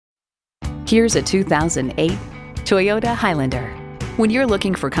Here's a 2008 Toyota Highlander. When you're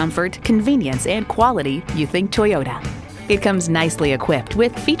looking for comfort, convenience, and quality, you think Toyota. It comes nicely equipped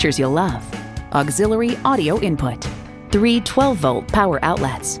with features you'll love: auxiliary audio input, 3 12-volt power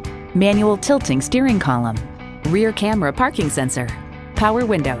outlets, manual tilting steering column, rear camera parking sensor, power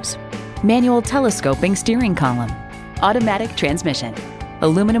windows, manual telescoping steering column, automatic transmission,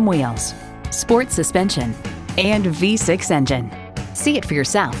 aluminum wheels, sport suspension, and V6 engine. See it for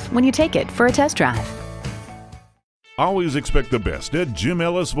yourself when you take it for a test drive. Always expect the best at Jim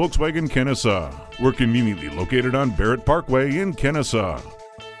Ellis Volkswagen Kennesaw. We're conveniently located on Barrett Parkway in Kennesaw.